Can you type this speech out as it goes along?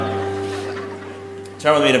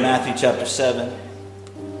Turn with me to Matthew chapter 7.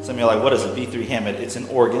 Some of you are like, what is a B3 Hammond? It's an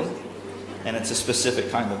organ, and it's a specific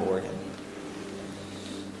kind of organ.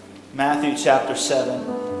 Matthew chapter 7.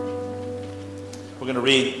 We're going to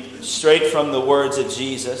read straight from the words of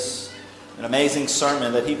Jesus, an amazing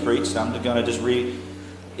sermon that he preached. I'm going to just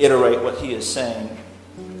reiterate what he is saying.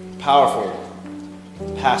 Powerful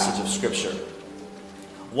passage of Scripture.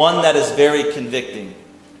 One that is very convicting.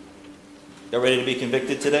 You ready to be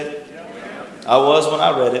convicted today? I was when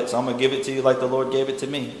I read it, so I'm going to give it to you like the Lord gave it to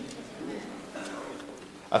me.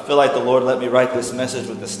 I feel like the Lord let me write this message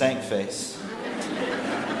with a stank face.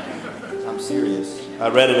 I'm serious. I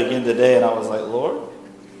read it again today and I was like, Lord,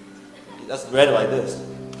 I read it like this.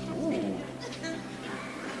 Ooh.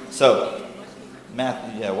 So,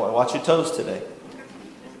 Matthew, watch your toes today.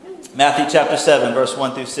 Matthew chapter 7, verse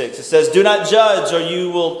 1 through 6. It says, "Do not judge, or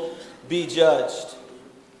you will be judged.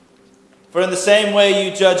 For in the same way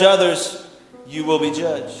you judge others, you will be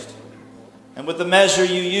judged. And with the measure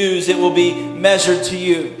you use, it will be measured to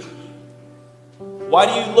you. Why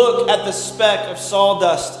do you look at the speck of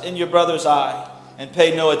sawdust in your brother's eye and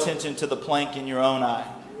pay no attention to the plank in your own eye?"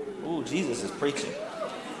 Ooh, Jesus is preaching.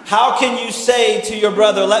 "How can you say to your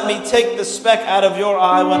brother, 'Let me take the speck out of your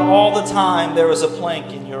eye,' when all the time there is a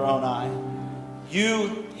plank in your own eye?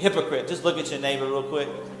 You hypocrite." Just look at your neighbor real quick.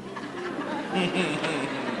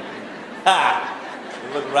 Ha!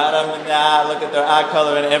 Look right up in the eye, look at their eye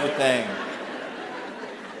color and everything.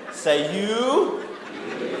 Say, "You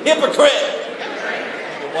hypocrite."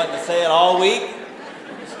 You've been wanting to say it all week.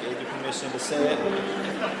 Just gave you permission to say it.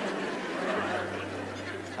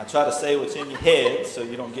 I try to say what's in your head so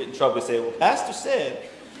you don't get in trouble. You say, "Well, Pastor said."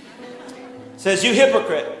 It says, "You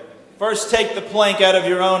hypocrite, first take the plank out of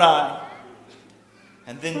your own eye,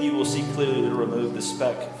 and then you will see clearly to remove the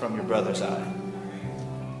speck from your brother's eye.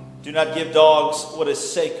 Do not give dogs what is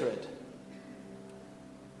sacred.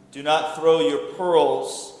 Do not throw your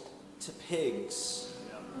pearls to pigs."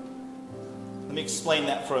 Let me explain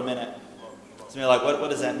that for a minute. It's me like, what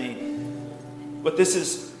does that mean? What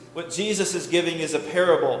Jesus is giving is a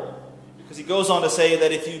parable. Because he goes on to say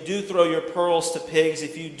that if you do throw your pearls to pigs,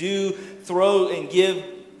 if you do throw and give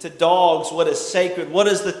to dogs what is sacred, what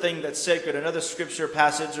is the thing that's sacred? Another scripture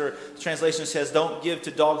passage or translation says, "Don't give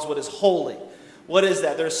to dogs what is holy." What is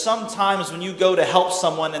that? There's some times when you go to help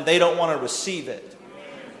someone and they don't want to receive it.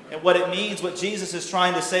 And what it means, what Jesus is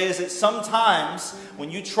trying to say is that sometimes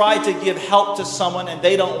when you try to give help to someone and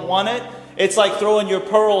they don't want it, it's like throwing your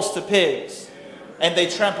pearls to pigs. And they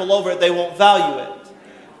trample over it, they won't value it.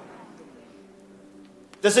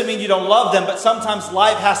 Doesn't mean you don't love them, but sometimes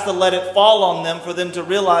life has to let it fall on them for them to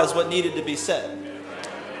realize what needed to be said.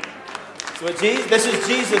 So this is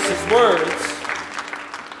Jesus' words.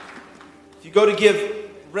 If you go to give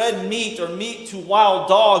red meat or meat to wild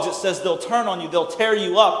dogs, it says they'll turn on you, they'll tear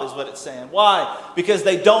you up, is what it's saying. Why? Because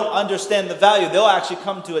they don't understand the value. They'll actually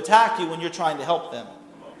come to attack you when you're trying to help them.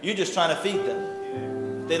 You're just trying to feed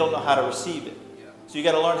them. They don't know how to receive it. So you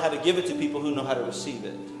got to learn how to give it to people who know how to receive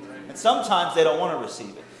it. And sometimes they don't want to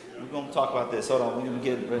receive it. We're going to talk about this. Hold on. We're going to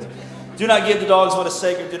get it. "Do not give to dogs what is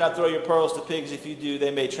sacred. Do not throw your pearls to pigs. If you do, they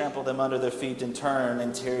may trample them under their feet and turn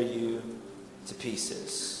and tear you to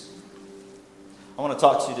pieces." I want to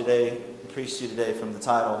talk to you today and preach to you today from the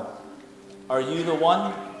title, "Are You the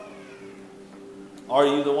One?" Are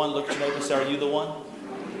you the one? Look at your neighbor and say, "Are you the one?"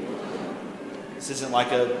 This isn't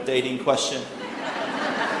like a dating question.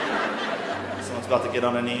 Someone's about to get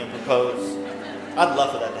on a knee and propose. I'd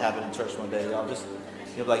love for that to happen in church one day. Y'all just,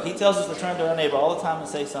 you'll be like, "He tells us to turn to our neighbor all the time and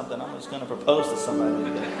say something. I'm just going to propose to somebody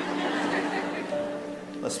today."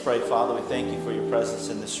 Let's pray. Father, we thank you for your presence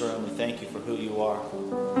in this room. We thank you for who you are.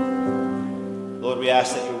 Lord, we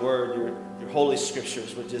ask that your word, your holy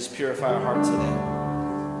scriptures would just purify our hearts today.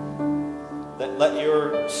 That let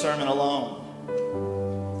your sermon alone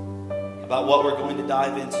about what we're going to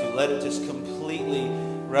dive into, let it just completely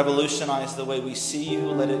revolutionize the way we see you.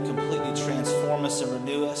 Let it completely transform us and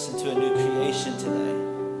renew us into a new creation today.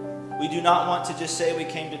 We do not want to just say we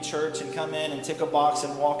came to church and come in and tick a box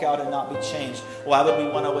and walk out and not be changed. Why would we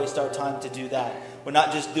want to waste our time to do that? We're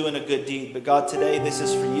not just doing a good deed, but God, today this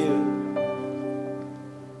is for you.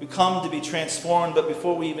 We come to be transformed, but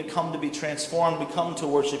before we even come to be transformed, we come to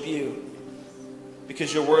worship you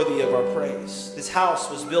because you're worthy of our praise. This house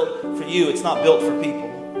was built for you. It's not built for people.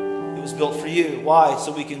 It was built for you. Why?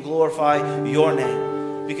 So we can glorify your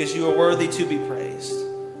name because you are worthy to be praised.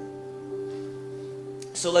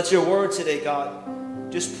 So let your word today,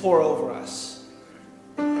 God, just pour over us.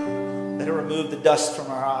 Let it remove the dust from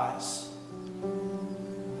our eyes.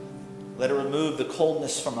 Let it remove the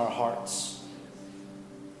coldness from our hearts.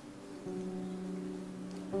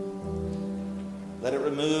 Let it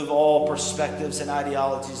remove all perspectives and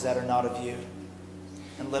ideologies that are not of you.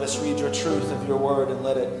 And let us read your truth of your word, and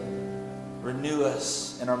let it renew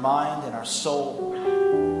us in our mind and our soul.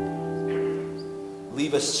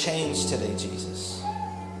 Leave us changed today, Jesus.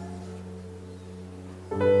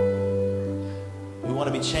 We want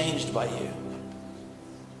to be changed by you.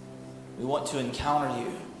 We want to encounter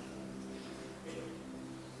you.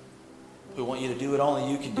 We want you to do what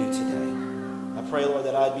only you can do today. I pray, Lord,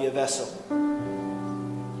 that I'd be a vessel.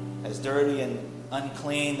 As dirty and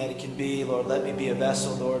unclean that it can be, Lord, let me be a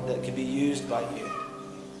vessel, Lord, that can be used by you.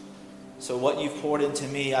 So what you've poured into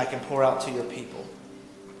me, I can pour out to your people.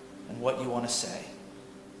 And what you want to say.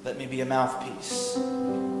 Let me be a mouthpiece.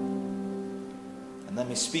 And let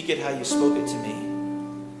me speak it how you spoke it to me.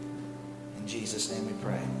 In Jesus' name we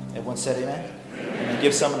pray. Everyone said amen? Amen.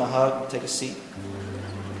 Give someone a hug. Take a seat.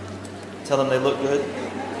 Tell them they look good.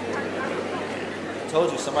 I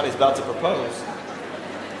told you somebody's about to propose.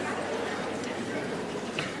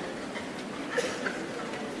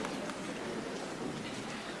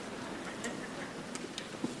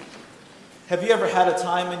 Have you ever had a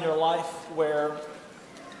time in your life where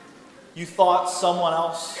you thought someone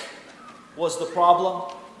else was the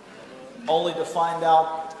problem, only to find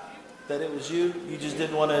out that it was you? You just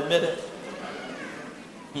didn't want to admit it.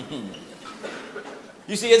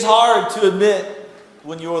 You see, it's hard to admit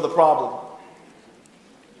when you're the problem.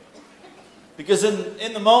 Because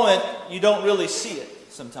in the moment, you don't really see it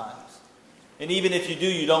sometimes. And even if you do,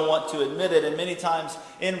 you don't want to admit it. And many times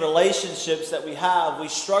in relationships that we have, we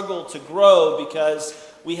struggle to grow because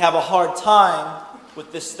we have a hard time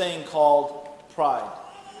with this thing called pride.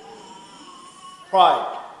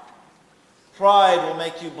 Pride. Pride will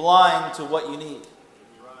make you blind to what you need.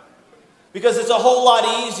 Because it's a whole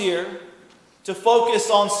lot easier to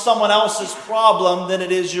focus on someone else's problem than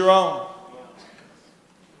it is your own.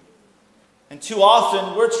 And too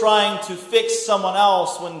often, we're trying to fix someone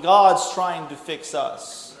else when God's trying to fix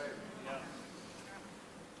us.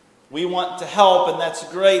 We want to help, and that's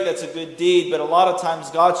great, that's a good deed, but a lot of times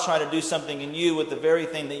God's trying to do something in you with the very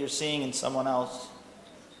thing that you're seeing in someone else.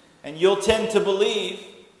 And you'll tend to believe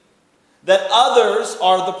that others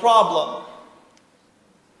are the problem.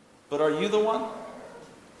 But are you the one?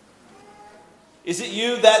 Is it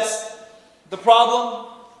you that's the problem?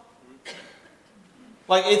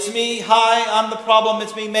 Like, it's me, hi, I'm the problem,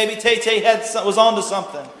 it's me. Maybe Tay-Tay was onto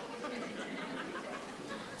something.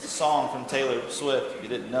 It's a song from Taylor Swift, if you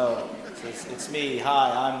didn't know. It says, it's me,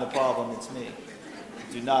 hi, I'm the problem, it's me.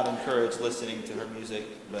 Do not encourage listening to her music,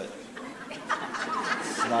 but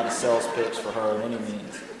it's not a sales pitch for her in any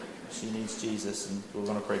means. She needs Jesus, and we're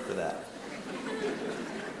going to pray for that.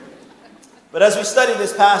 But as we study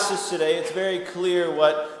this passage today, it's very clear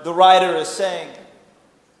what the writer is saying.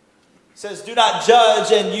 He says, do not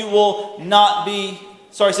judge and you will not be...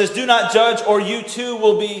 Sorry, he says, do not judge or you too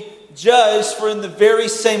will be judged, for in the very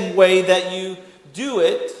same way that you do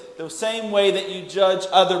it, the same way that you judge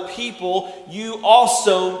other people, you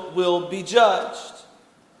also will be judged.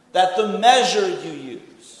 That the measure you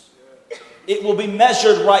use, it will be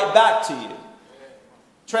measured right back to you.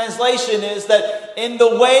 Translation is that in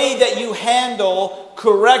the way that you handle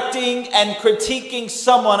correcting and critiquing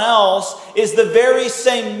someone else is the very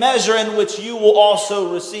same measure in which you will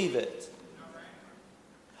also receive it.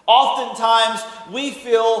 Oftentimes, we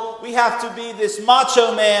feel we have to be this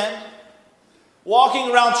macho man walking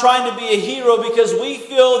around trying to be a hero because we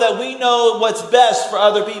feel that we know what's best for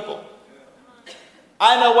other people.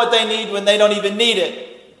 I know what they need when they don't even need it.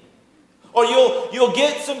 Or you'll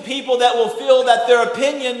get some people that will feel that their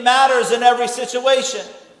opinion matters in every situation.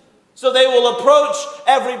 So they will approach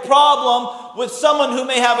every problem with someone who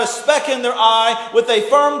may have a speck in their eye, with a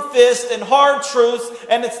firm fist and hard truths,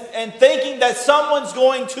 and thinking that someone's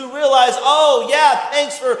going to realize, oh yeah,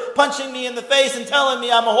 thanks for punching me in the face and telling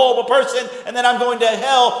me I'm a horrible person and that I'm going to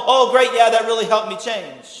hell. Oh great, yeah, that really helped me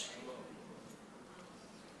change.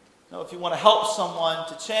 No, if you want to help someone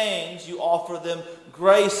to change, you offer them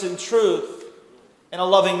grace and truth in a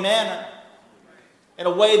loving manner, in a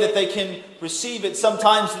way that they can receive it.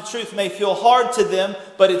 Sometimes the truth may feel hard to them,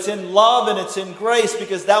 but it's in love and it's in grace,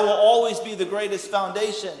 because that will always be the greatest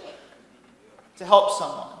foundation to help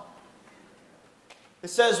someone. It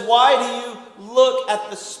says, why do you look at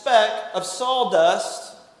the speck of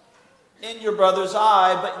sawdust in your brother's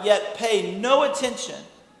eye, but yet pay no attention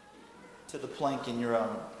to the plank in your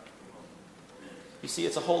own? You see,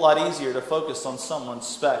 it's a whole lot easier to focus on someone's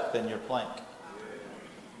speck than your plank.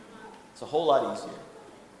 It's a whole lot easier.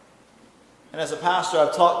 And as a pastor,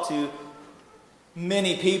 I've talked to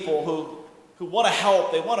many people who want to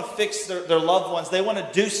help. They want to fix their loved ones. They want to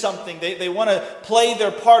do something. They want to play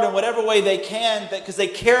their part in whatever way they can because they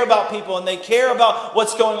care about people and they care about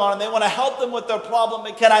what's going on and they want to help them with their problem.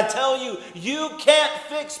 But can I tell you, you can't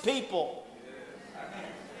fix people.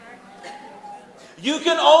 You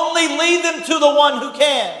can only lead them to the one who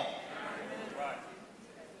can.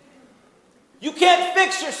 You can't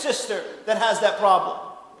fix your sister that has that problem.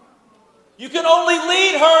 You can only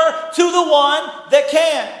lead her to the one that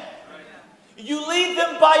can. You lead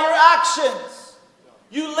them by your actions.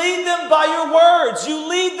 You lead them by your words. You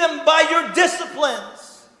lead them by your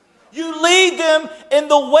disciplines. You lead them in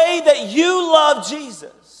the way that you love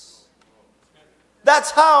Jesus.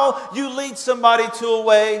 That's how you lead somebody to a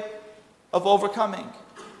way of overcoming.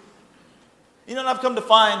 You know, and I've come to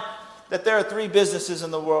find that there are three businesses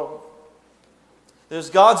in the world.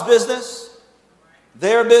 There's God's business,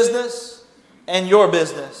 their business, and your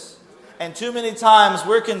business. And too many times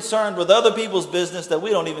we're concerned with other people's business that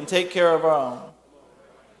we don't even take care of our own.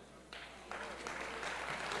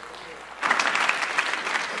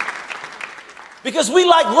 Because we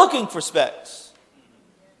like looking for specks.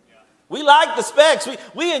 We like the specks.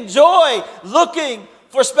 We enjoy looking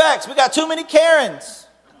for specks. We got too many Karens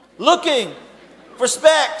looking for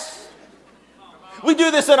specks. We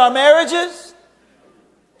do this in our marriages.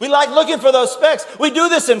 We like looking for those specks. We do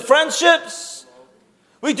this in friendships.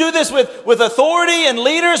 We do this with authority and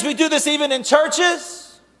leaders. We do this even in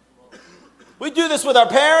churches. We do this with our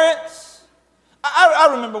parents. I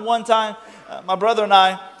remember one time, my brother and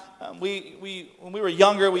I, when we were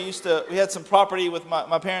younger, we had some property with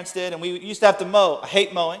my parents did, and we used to have to mow. I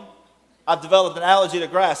hate mowing. I've developed an allergy to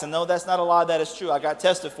grass, and no, that's not a lie. That is true. I got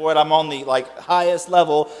tested for it. I'm on the highest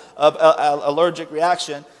level of allergic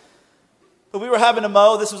reaction. But we were having to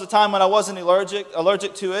mow. This was a time when I wasn't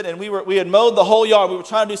allergic to it, and we had mowed the whole yard. We were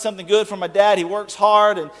trying to do something good for my dad. He works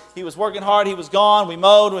hard, and he was working hard. He was gone. We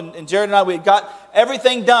mowed, and Jared and I, we had got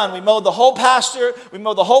everything done. We mowed the whole pasture. We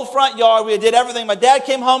mowed the whole front yard. We did everything. My dad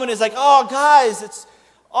came home, and he's like, "Oh, guys, it's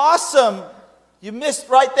awesome. You missed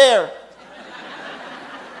right there."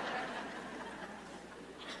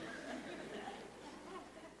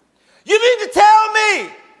 You mean to tell me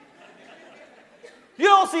you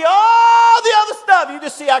don't see all the other stuff? You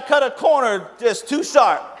just see I cut a corner just too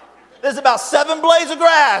sharp. There's about 7 blades of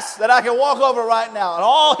grass that I can walk over right now. And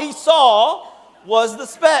all he saw was the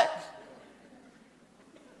speck.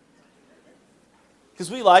 Because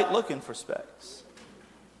we like looking for specks.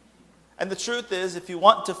 And the truth is, if you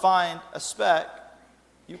want to find a speck,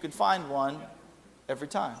 you can find one every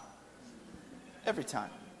time. Every time.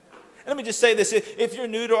 And let me just say this. If you're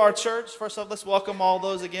new to our church, first off, let's welcome all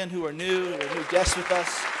those again who are new guests with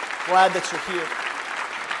us. Glad that you're here.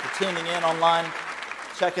 You're tuning in online,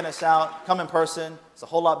 checking us out. Come in person. It's a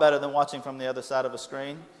whole lot better than watching from the other side of a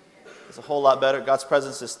screen. It's a whole lot better. God's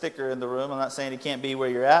presence is thicker in the room. I'm not saying He can't be where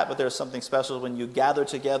you're at, but there's something special when you gather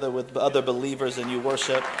together with other believers and you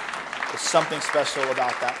worship. There's something special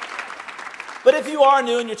about that. But if you are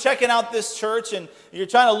new and you're checking out this church and you're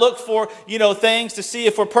trying to look for, things to see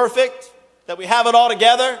if we're perfect, that we have it all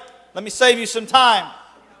together, let me save you some time.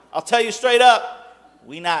 I'll tell you straight up,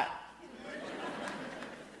 we not.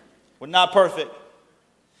 We're not perfect.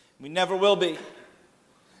 We never will be.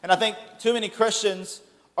 And I think too many Christians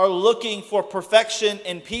are looking for perfection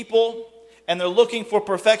in people, and they're looking for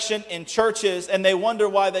perfection in churches, and they wonder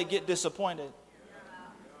why they get disappointed.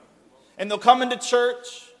 And they'll come into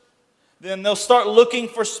church, then they'll start looking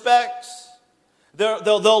for specks.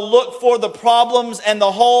 They'll look for the problems and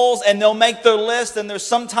the holes, and they'll make their list. And there's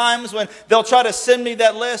some times when they'll try to send me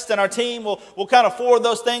that list, and our team will kind of forward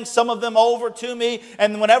those things, some of them over to me.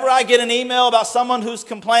 And whenever I get an email about someone who's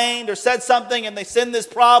complained or said something and they send this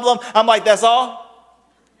problem, I'm like, that's all?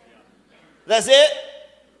 That's it?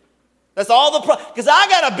 That's all the problems? Because I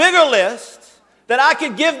got a bigger list that I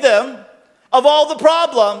could give them of all the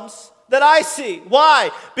problems that I see.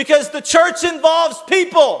 Why? Because the church involves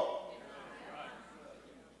people.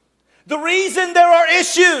 The reason there are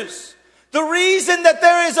issues, the reason that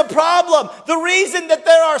there is a problem, the reason that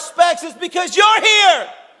there are specks is because you're here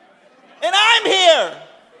and I'm here.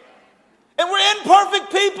 And we're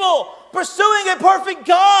imperfect people pursuing a perfect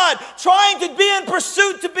God, trying to be in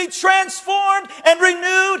pursuit to be transformed and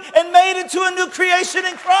renewed and made into a new creation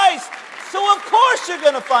in Christ. So of course you're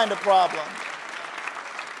going to find a problem.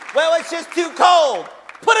 Well, it's just too cold.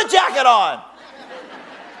 Put a jacket on.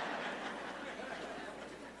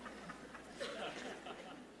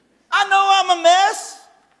 I know I'm a mess.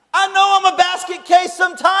 I know I'm a basket case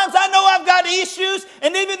sometimes. I know I've got issues.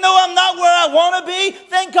 And even though I'm not where I want to be,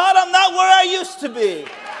 thank God I'm not where I used to be.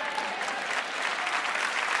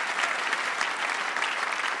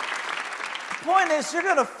 point is, you're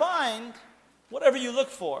going to find whatever you look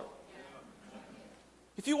for.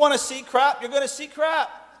 If you want to see crap, you're going to see crap.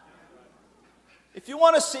 If you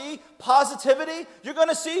want to see positivity, you're going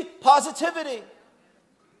to see positivity.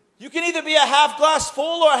 You can either be a half glass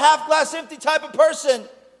full or a half glass empty type of person.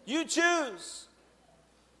 You choose.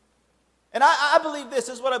 And I believe this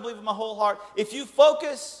is what I believe with my whole heart. If your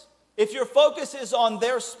focus is on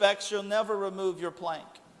their specs, you'll never remove your plank.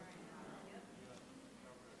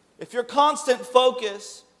 If your constant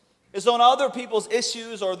focus is on other people's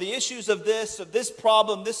issues or the issues of this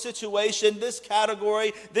problem, this situation, this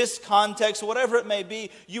category, this context, whatever it may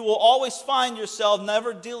be, you will always find yourself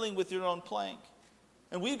never dealing with your own plank.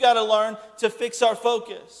 And we've got to learn to fix our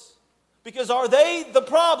focus. Because are they the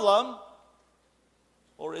problem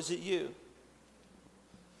or is it you?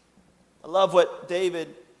 I love what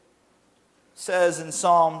David says in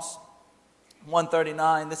Psalms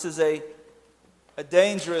 139. This is a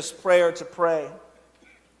dangerous prayer to pray.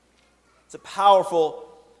 It's a powerful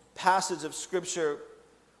passage of Scripture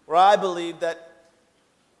where I believe that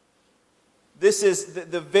this is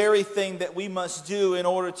the very thing that we must do in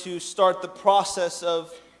order to start the process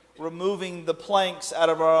of removing the planks out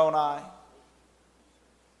of our own eye.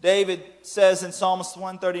 David says in Psalms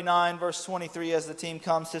 139, verse 23, as the team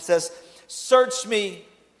comes, it says, "Search me,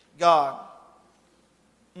 God."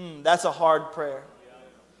 That's a hard prayer.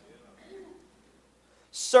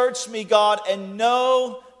 Search me, God, and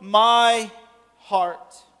know my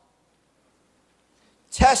heart.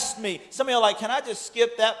 Test me. Some of you are like, can I just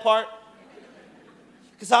skip that part?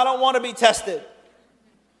 Because I don't want to be tested.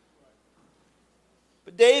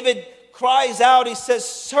 But David cries out, he says,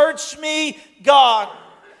 "Search me, God.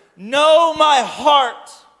 Know my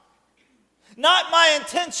heart." Not my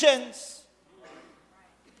intentions.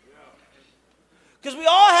 Because we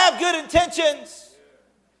all have good intentions.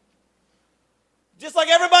 Just like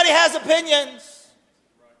everybody has opinions.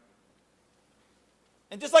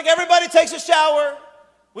 And just like everybody takes a shower,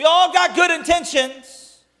 we all got good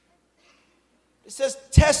intentions. It says,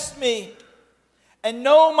 "Test me and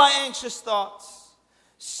know my anxious thoughts.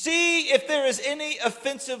 See if there is any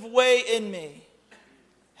offensive way in me,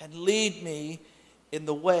 and lead me in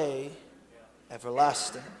the way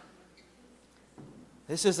everlasting."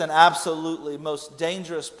 This is an absolutely most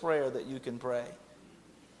dangerous prayer that you can pray.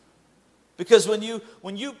 Because when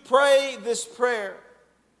you pray this prayer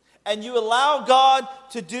and you allow God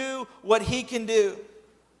to do what He can do,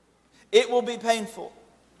 it will be painful.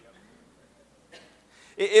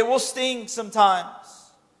 It will sting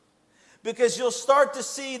sometimes. Because you'll start to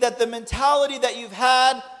see that the mentality that you've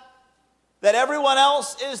had, that everyone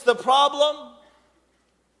else is the problem,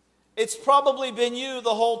 it's probably been you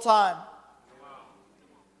the whole time.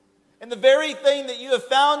 And the very thing that you have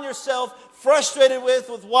found yourself frustrated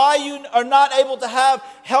with why you are not able to have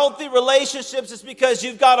healthy relationships is because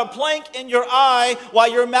you've got a plank in your eye while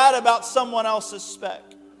you're mad about someone else's speck.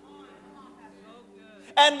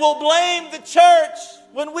 And we'll blame the church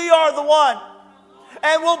when we are the one.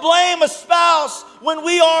 And we'll blame a spouse when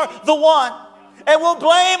we are the one. And we'll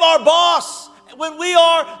blame our boss when we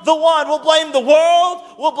are the one. We'll blame the world.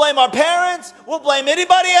 We'll blame our parents. We'll blame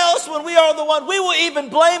anybody else when we are the one. We will even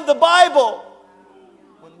blame the Bible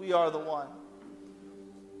when we are the one.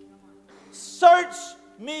 Search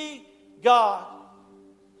me, God.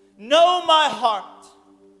 Know my heart.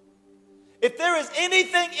 If there is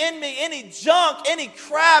anything in me, any junk, any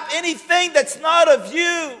crap, anything that's not of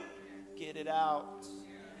you, get it out.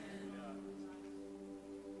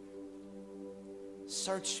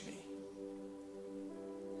 Search me.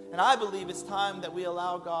 And I believe it's time that we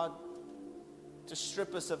allow God to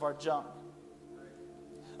strip us of our junk,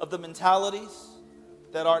 of the mentalities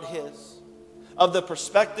that aren't His, of the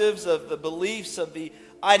perspectives, of the beliefs, of the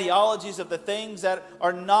ideologies, of the things that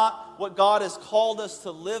are not what God has called us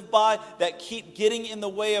to live by, that keep getting in the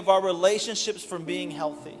way of our relationships from being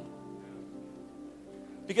healthy.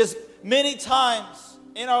 Because many times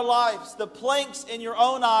in our lives, the planks in your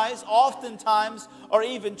own eyes oftentimes are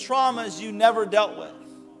even traumas you never dealt with.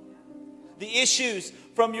 The issues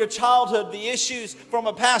from your childhood, the issues from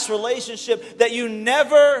a past relationship that you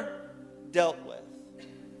never dealt with.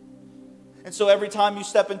 And so every time you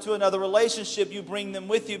step into another relationship, you bring them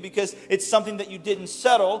with you because it's something that you didn't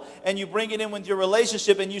settle, and you bring it in with your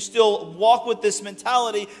relationship, and you still walk with this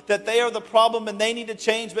mentality that they are the problem and they need to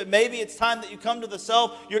change, but maybe it's time that you come to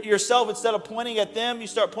yourself instead of pointing at them, you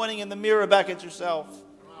start pointing in the mirror back at yourself.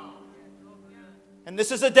 And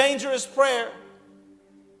this is a dangerous prayer.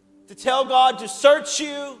 To tell God to search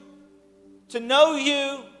you, to know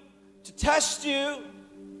you, to test you.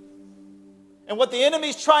 And what the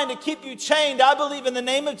enemy's trying to keep you chained, I believe in the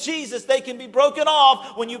name of Jesus, they can be broken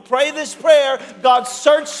off when you pray this prayer. God,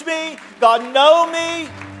 search me. God, know me.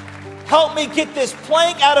 Help me get this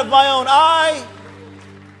plank out of my own eye.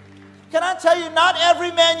 Can I tell you, not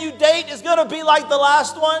every man you date is going to be like the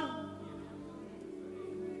last one.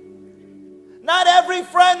 Not every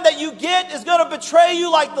friend that you get is going to betray you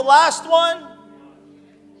like the last one.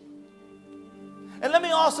 And let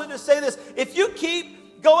me also just say this. If you keep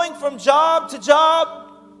going from job to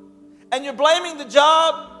job and you're blaming the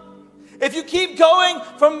job, if you keep going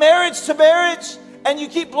from marriage to marriage and you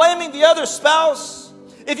keep blaming the other spouse,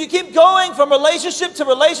 if you keep going from relationship to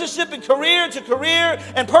relationship and career to career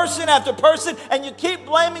and person after person and you keep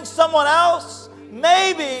blaming someone else,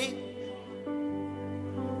 maybe,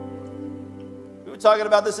 we were talking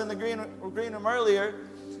about this in the green room earlier,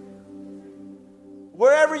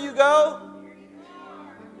 wherever you go,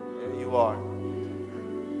 there you are.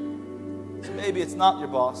 So maybe it's not your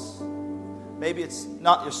boss. Maybe it's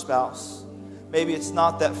not your spouse. Maybe it's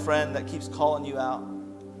not that friend that keeps calling you out.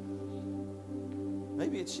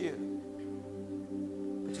 Maybe it's you.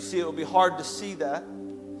 But you see, it will be hard to see that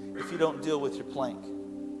if you don't deal with your plank.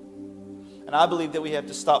 And I believe that we have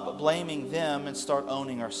to stop blaming them and start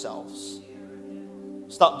owning ourselves.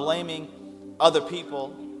 Stop blaming other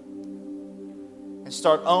people and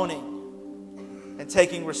start owning and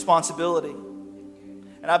taking responsibility.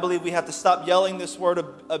 And I believe we have to stop yelling this word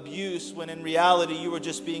abuse when in reality you are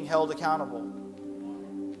just being held accountable.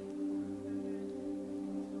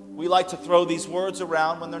 We like to throw these words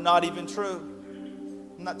around when they're not even true.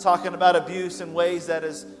 I'm not talking about abuse in ways that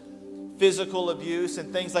is physical abuse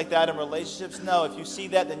and things like that in relationships. No, if you see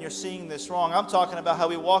that, then you're seeing this wrong. I'm talking about how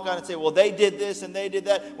we walk out and say, well, they did this and they did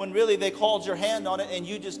that, when really they called your hand on it and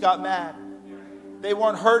you just got mad. They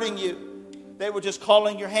weren't hurting you. They were just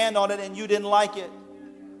calling your hand on it and you didn't like it.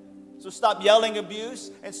 So stop yelling abuse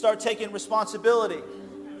and start taking responsibility.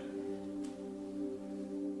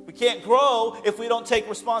 We can't grow if we don't take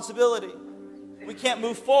responsibility. We can't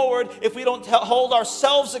move forward if we don't hold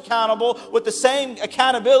ourselves accountable with the same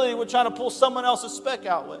accountability we're trying to pull someone else's speck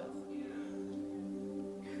out with.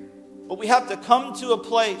 But we have to come to a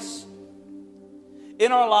place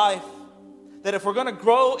in our life that if we're going to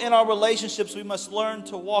grow in our relationships, we must learn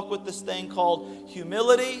to walk with this thing called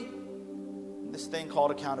humility and this thing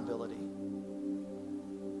called accountability.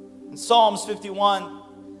 In Psalms 51,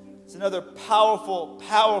 it's another powerful,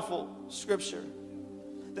 powerful scripture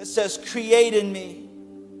that says, create in me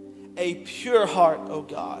a pure heart, O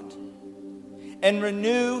God, and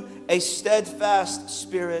renew a steadfast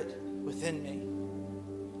spirit within me.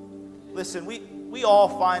 Listen, we all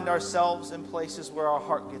find ourselves in places where our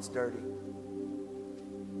heart gets dirty.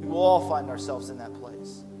 We will all find ourselves in that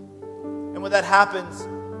place. And when that happens,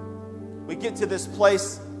 we get to this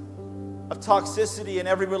place of toxicity in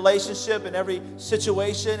every relationship, in every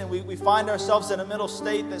situation, and we find ourselves in a middle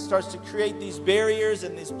state that starts to create these barriers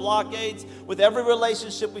and these blockades with every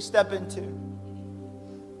relationship we step into.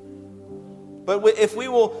 But if we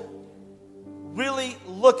will really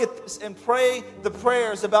look at this and pray the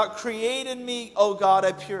prayers about create in me, O God,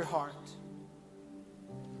 a pure heart.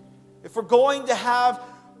 If we're going to have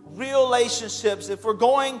real relationships, if we're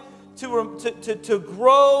going to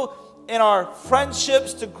grow in our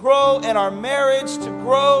friendships, to grow in our marriage, to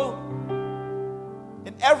grow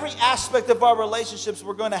in every aspect of our relationships,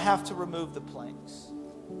 we're going to have to remove the planks.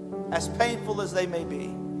 As painful as they may be,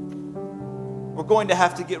 we're going to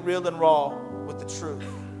have to get real and raw with the truth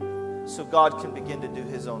so God can begin to do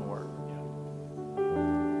His own work.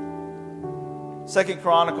 2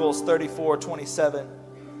 Chronicles 34:27.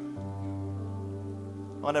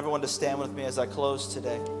 I want everyone to stand with me as I close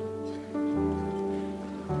today.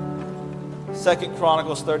 2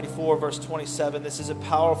 Chronicles 34, verse 27. This is a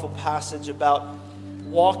powerful passage about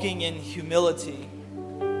walking in humility.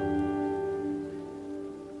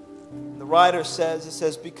 The writer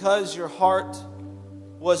says, because your heart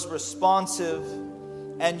was responsive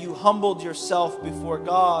and you humbled yourself before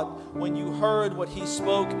God when you heard what He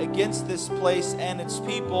spoke against this place and its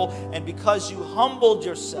people, and because you humbled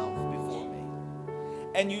yourself before me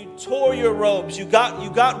and you tore your robes, you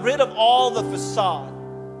got rid of all the facade,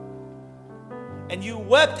 and you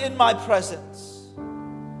wept in my presence,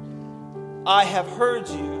 I have heard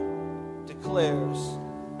you, declares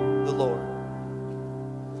the Lord.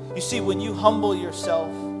 You see, when you humble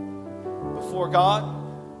yourself before God,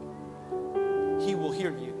 He will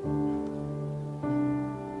hear you.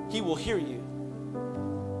 He will hear you.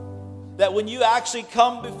 That when you actually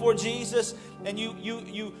come before Jesus and you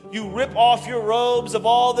rip off your robes of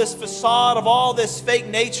all this facade, of all this fake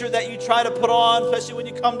nature that you try to put on, especially when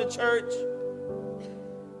you come to church,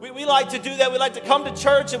 We like to do that. We like to come to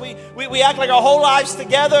church and we act like our whole lives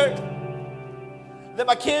together. That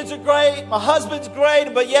my kids are great, my husband's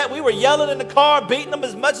great, but yet we were yelling in the car, beating them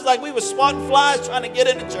as much as like we were swatting flies trying to get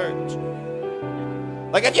into church.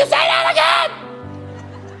 Like, if you say that again,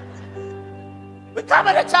 we're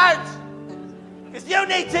coming to church. Because you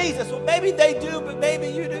need Jesus. Well, maybe they do, but maybe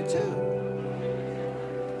you do too.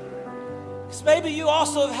 Because maybe you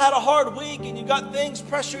also have had a hard week and you've got things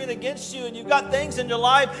pressuring against you and you've got things in your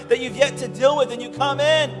life that you've yet to deal with, and you come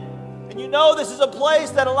in and you know this is a place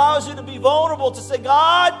that allows you to be vulnerable, to say,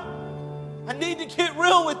 God, I need to get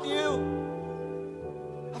real with you.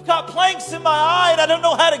 I've got planks in my eye and I don't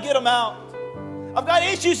know how to get them out. I've got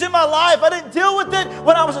issues in my life. I didn't deal with it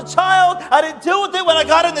when I was a child. I didn't deal with it when I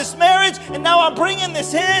got in this marriage. And now I'm bringing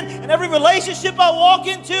this in. And every relationship I walk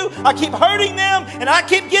into, I keep hurting them. And I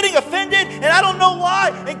keep getting offended. And I don't know why.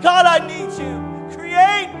 And God, I need you.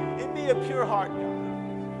 Create in me a pure heart, God.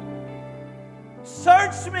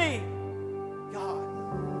 Search me, God.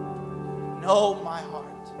 Know my heart.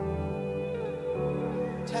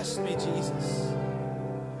 Test me, Jesus.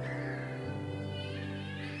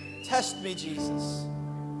 Test me, Jesus.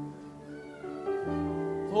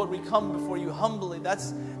 Lord, we come before you humbly.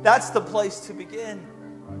 That's the place to begin.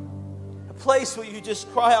 A place where you just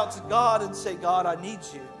cry out to God and say, God, I need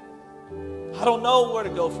you. I don't know where to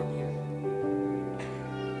go from here.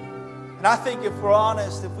 And I think if we're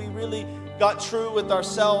honest, if we really got true with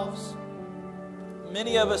ourselves,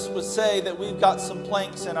 many of us would say that we've got some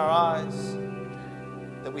planks in our eyes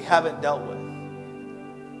that we haven't dealt with.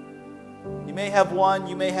 You may have one,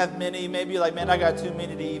 you may have many. Maybe you're like, man, I got too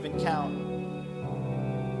many to even count.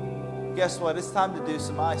 Guess what? It's time to do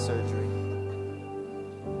some eye surgery.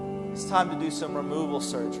 It's time to do some removal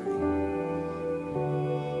surgery.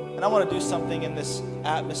 And I want to do something in this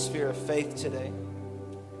atmosphere of faith today.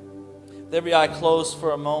 With every eye closed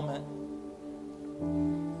for a moment.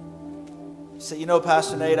 You say, you know,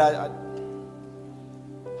 Pastor Nate, I've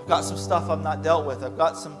got some stuff I've not dealt with. I've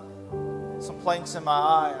got some planks in my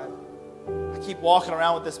eye. I keep walking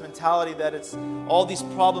around with this mentality that it's all these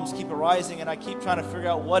problems keep arising, and I keep trying to figure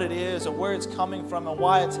out what it is or where it's coming from and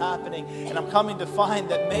why it's happening. And I'm coming to find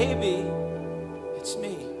that maybe it's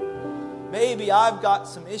me. Maybe I've got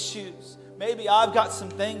some issues. Maybe I've got some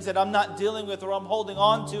things that I'm not dealing with or I'm holding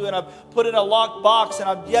on to, and I've put in a locked box and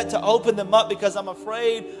I've yet to open them up because I'm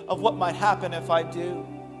afraid of what might happen if I do.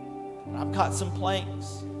 And I've got some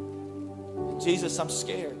planks. And Jesus, I'm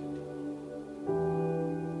scared.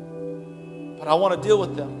 But I want to deal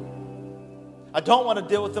with them. I don't want to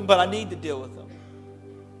deal with them, but I need to deal with them.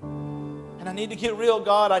 And I need to get real,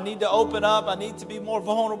 God. I need to open up. I need to be more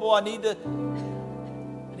vulnerable. I need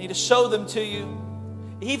to show them to you,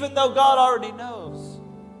 even though God already knows.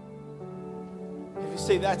 If you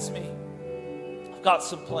say, that's me. I've got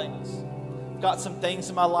some plans. I've got some things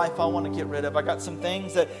in my life I want to get rid of. I got some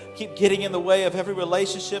things that keep getting in the way of every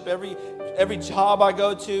relationship, every job I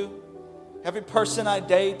go to. Every person I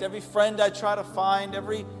date, every friend I try to find,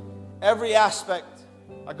 every aspect.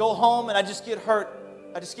 I go home and I just get hurt.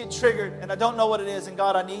 I just get triggered and I don't know what it is. And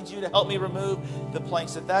God, I need you to help me remove the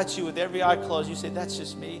planks. If that's you, with every eye closed, you say, that's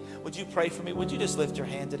just me. Would you pray for me? Would you just lift your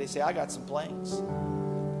hand today? Say, I got some planks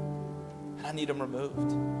and I need them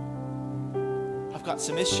removed. I've got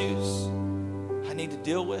some issues I need to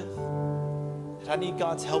deal with that I need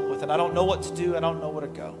God's help with. And I don't know what to do. I don't know where to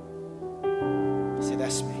go. Say,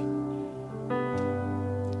 that's me.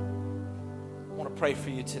 Pray for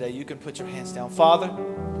you today. You can put your hands down. Father,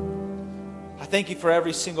 I thank you for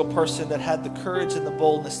every single person that had the courage and the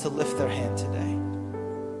boldness to lift their hand today.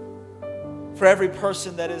 For every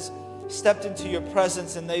person that has stepped into your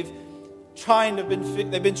presence and they've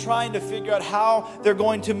been trying to figure out how they're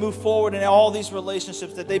going to move forward in all these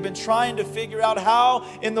relationships, that they've been trying to figure out how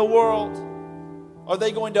in the world are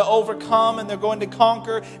they going to overcome and they're going to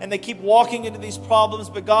conquer, and they keep walking into these problems.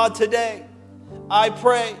 But God, today, I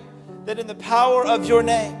pray that in the power of your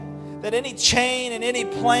name, that any chain and any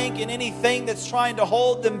plank and anything that's trying to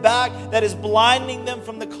hold them back, that is blinding them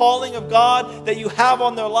from the calling of God that you have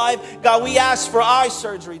on their life, God, we ask for eye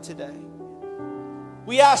surgery today.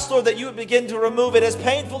 We ask, Lord, that you would begin to remove it, as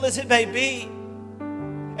painful as it may be,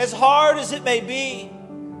 as hard as it may be,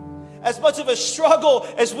 as much of a struggle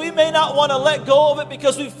as we may not want to let go of it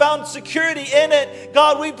because we've found security in it.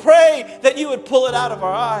 God, we pray that you would pull it out of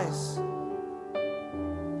our eyes.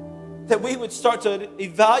 That we would start to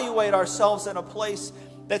evaluate ourselves in a place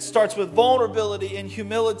that starts with vulnerability and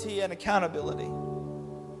humility and accountability.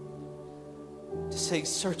 To say,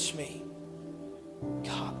 search me,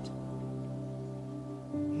 God.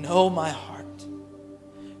 Know my heart.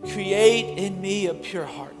 Create in me a pure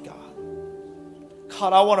heart, God.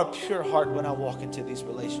 God, I want a pure heart when I walk into these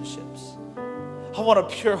relationships. I want a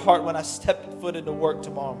pure heart when I step foot into work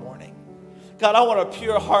tomorrow morning. God, I want a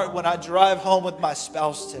pure heart when I drive home with my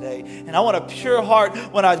spouse today. And I want a pure heart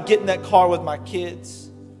when I get in that car with my kids.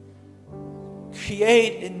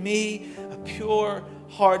 Create in me a pure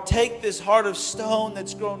heart. Take this heart of stone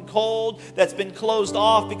that's grown cold, that's been closed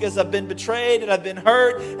off because I've been betrayed and I've been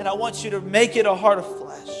hurt, and I want you to make it a heart of flesh.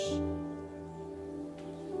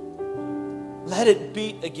 Let it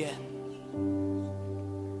beat again.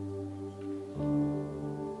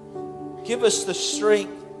 Give us the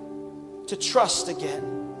strength to trust again.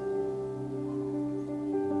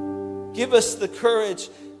 Give us the courage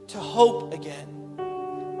to hope again.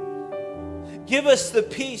 Give us the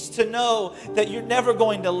peace to know that you're never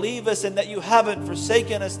going to leave us and that you haven't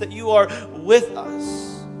forsaken us, that you are with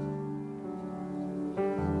us.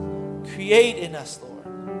 Create in us, Lord,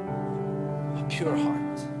 a pure heart.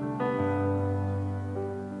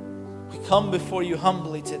 We come before you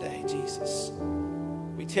humbly today, Jesus.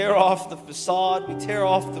 We tear off the facade, we tear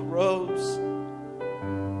off the robes,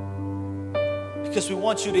 because we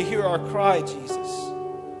want you to hear our cry, Jesus.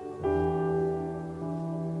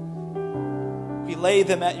 We lay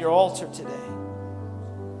them at your altar today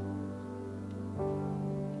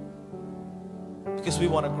because we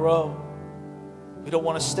want to grow. We don't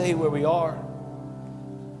want to stay where we are.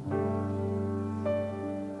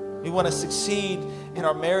 We want to succeed in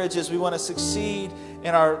our marriages. We want to succeed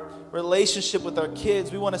in our relationship with our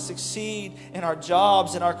kids. We want to succeed in our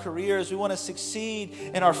jobs and our careers. We want to succeed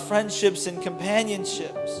in our friendships and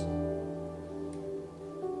companionships.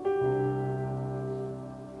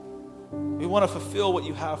 We want to fulfill what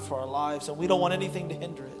you have for our lives, and we don't want anything to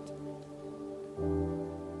hinder it.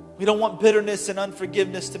 We don't want bitterness and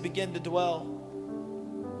unforgiveness to begin to dwell,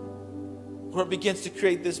 where it begins to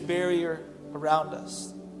create this barrier around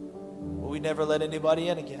us, where we never let anybody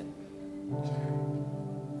in again.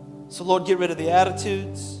 So Lord, get rid of the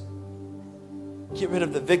attitudes. Get rid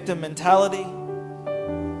of the victim mentality.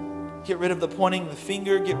 Get rid of the pointing the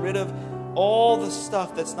finger. Get rid of all the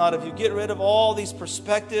stuff that's not of you. Get rid of all these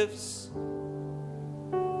perspectives.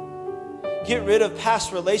 Get rid of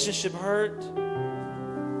past relationship hurt.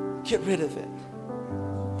 Get rid of it.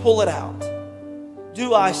 Pull it out.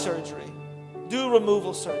 Do eye surgery. Do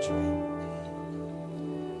removal surgery.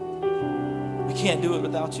 We can't do it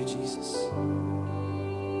without you, Jesus.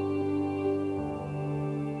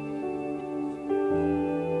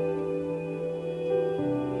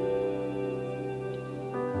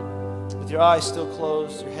 With your eyes still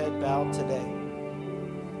closed, your head bowed today.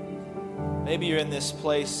 Maybe you're in this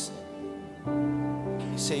place.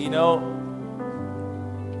 You say, you know,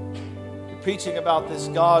 you're preaching about this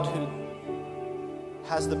God who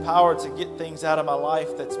has the power to get things out of my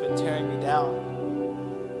life that's been tearing me down.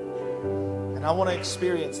 And I want to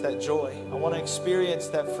experience that joy. I want to experience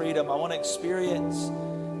that freedom. I want to experience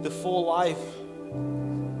the full life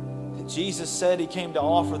that Jesus said he came to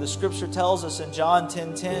offer. The scripture tells us in John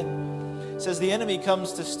 10:10, it says the enemy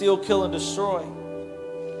comes to steal, kill, and destroy.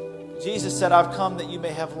 Jesus said, I've come that you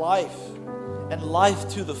may have life, and life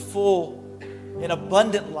to the full, an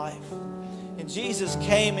abundant life. And Jesus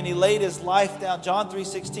came and he laid his life down. John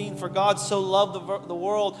 3:16, for God so loved the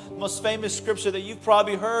world. The most famous scripture that you've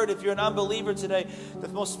probably heard if you're an unbeliever today. The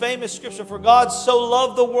most famous scripture, for God so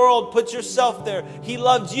loved the world. Put yourself there. He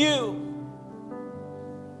loved you.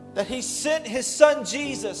 That he sent his son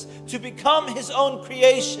Jesus to become his own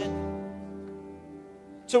creation.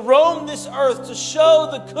 To roam this earth, to show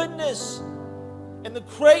the goodness and the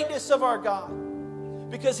greatness of our God.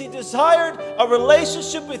 Because he desired a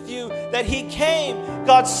relationship with you, that he came.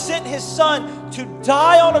 God sent his son to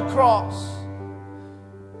die on a cross,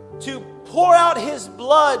 to pour out his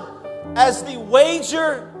blood as the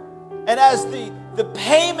wager and as the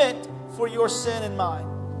payment for your sin and mine.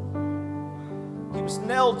 He was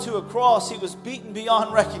nailed to a cross. He was beaten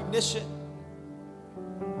beyond recognition.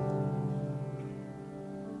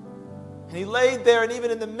 And he laid there, and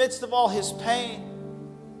even in the midst of all his pain,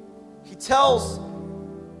 he tells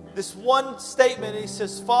this one statement. He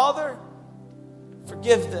says, Father,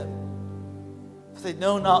 forgive them, for they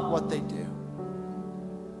know not what they do.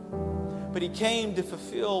 But he came to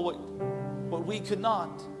fulfill what we could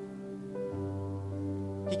not.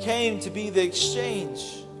 He came to be the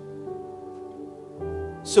exchange,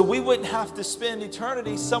 so we wouldn't have to spend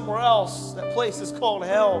eternity somewhere else. That place is called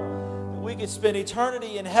hell. That we could spend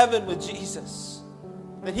eternity in heaven with Jesus.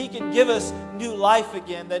 That he can give us new life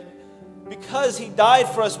again. That because he died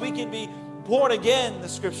for us, we can be born again, the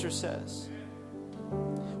scripture says.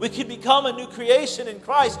 We can become a new creation in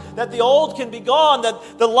Christ, that the old can be gone,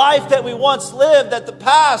 that the life that we once lived, that the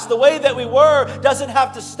past, the way that we were, doesn't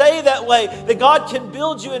have to stay that way, that God can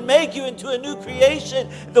build you and make you into a new creation,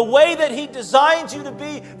 the way that He designed you to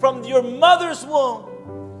be from your mother's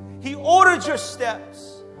womb. He ordered your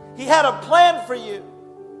steps. He had a plan for you,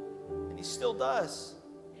 and He still does.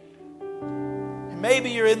 And maybe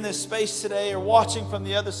you're in this space today or watching from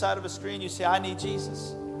the other side of a screen, you say, I need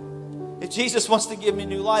Jesus. If Jesus wants to give me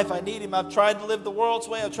new life, I need Him. I've tried to live the world's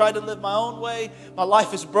way. I've tried to live my own way. My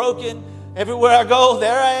life is broken. Everywhere I go,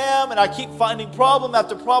 there I am, and I keep finding problem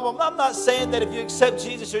after problem. I'm not saying that if you accept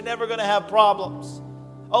Jesus, you're never going to have problems.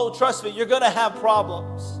 Oh, trust me, you're going to have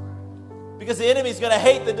problems. Because the enemy's going to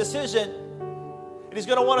hate the decision, and he's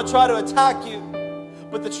going to want to try to attack you.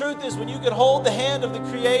 But the truth is, when you can hold the hand of the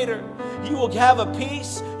Creator, you will have a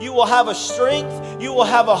peace, you will have a strength, you will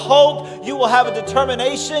have a hope, you will have a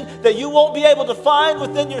determination that you won't be able to find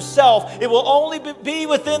within yourself. It will only be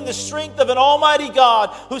within the strength of an Almighty God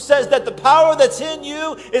who says that the power that's in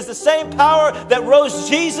you is the same power that rose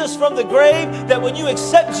Jesus from the grave, that when you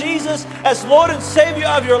accept Jesus as Lord and Savior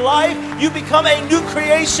of your life, you become a new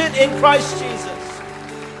creation in Christ Jesus.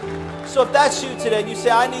 So if that's you today and you say,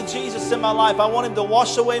 I need Jesus in my life, I want Him to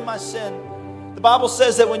wash away my sin. The Bible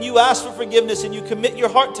says that when you ask for forgiveness and you commit your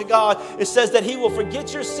heart to God, it says that He will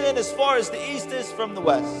forget your sin as far as the east is from the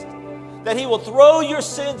west. That He will throw your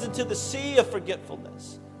sins into the sea of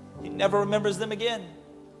forgetfulness. He never remembers them again.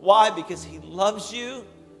 Why? Because He loves you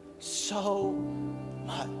so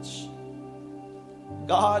much.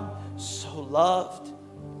 God so loved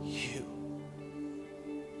you.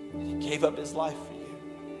 He gave up His life for you,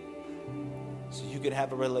 so you can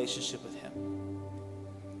have a relationship with Him.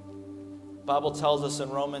 The Bible tells us in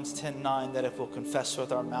Romans 10:9 that if we'll confess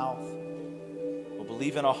with our mouth, we'll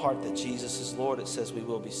believe in our heart that Jesus is Lord, it says we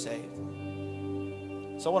will be saved.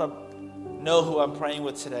 So I want to know who I'm praying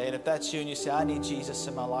with today. And if that's you and you say, I need Jesus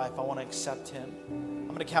in my life, I want to accept Him, I'm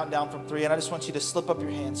going to count down from 3, and I just want you to slip up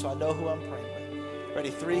your hand so I know who I'm praying with. Ready?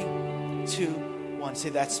 3, 2, 1. Say,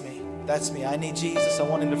 that's me. That's me. I need Jesus. I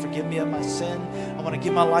want Him to forgive me of my sin. I want to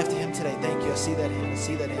give my life to Him today. Thank you. I see that hand. I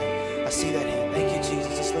see that hand. I see that hand. Thank you,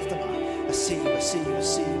 Jesus. Just lift Him high. I see you. I see you. I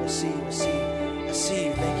see you. I see you. I see you. I see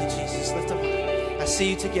you. Thank you, Jesus. Lift Him high. I see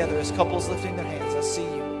you together as couples lifting their hands. I see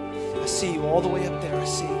you. I see you all the way up there. I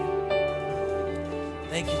see you.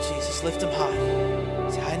 Thank you, Jesus. Lift Him high.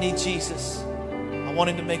 Say, I need Jesus. I want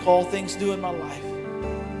Him to make all things new in my life.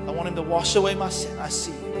 I want Him to wash away my sin. I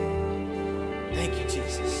see you. Thank you,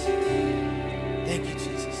 Jesus. Thank you,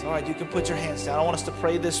 Jesus. All right, you can put your hands down. I want us to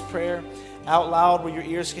pray this prayer out loud where your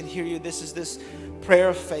ears can hear you. This is this prayer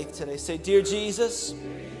of faith today. Say, Dear Jesus,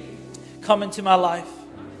 come into my life.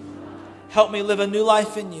 Help me live a new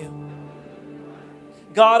life in you.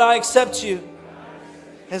 God, I accept you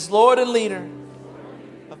as Lord and leader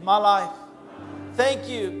of my life. Thank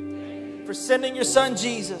you for sending your Son,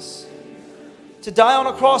 Jesus, to die on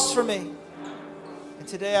a cross for me. And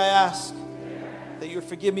today I ask that you would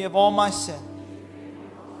forgive me of all my sin.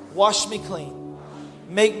 Wash me clean.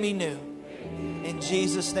 Make me new. In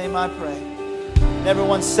Jesus' name I pray. And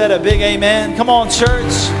everyone said a big amen. Come on,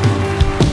 church.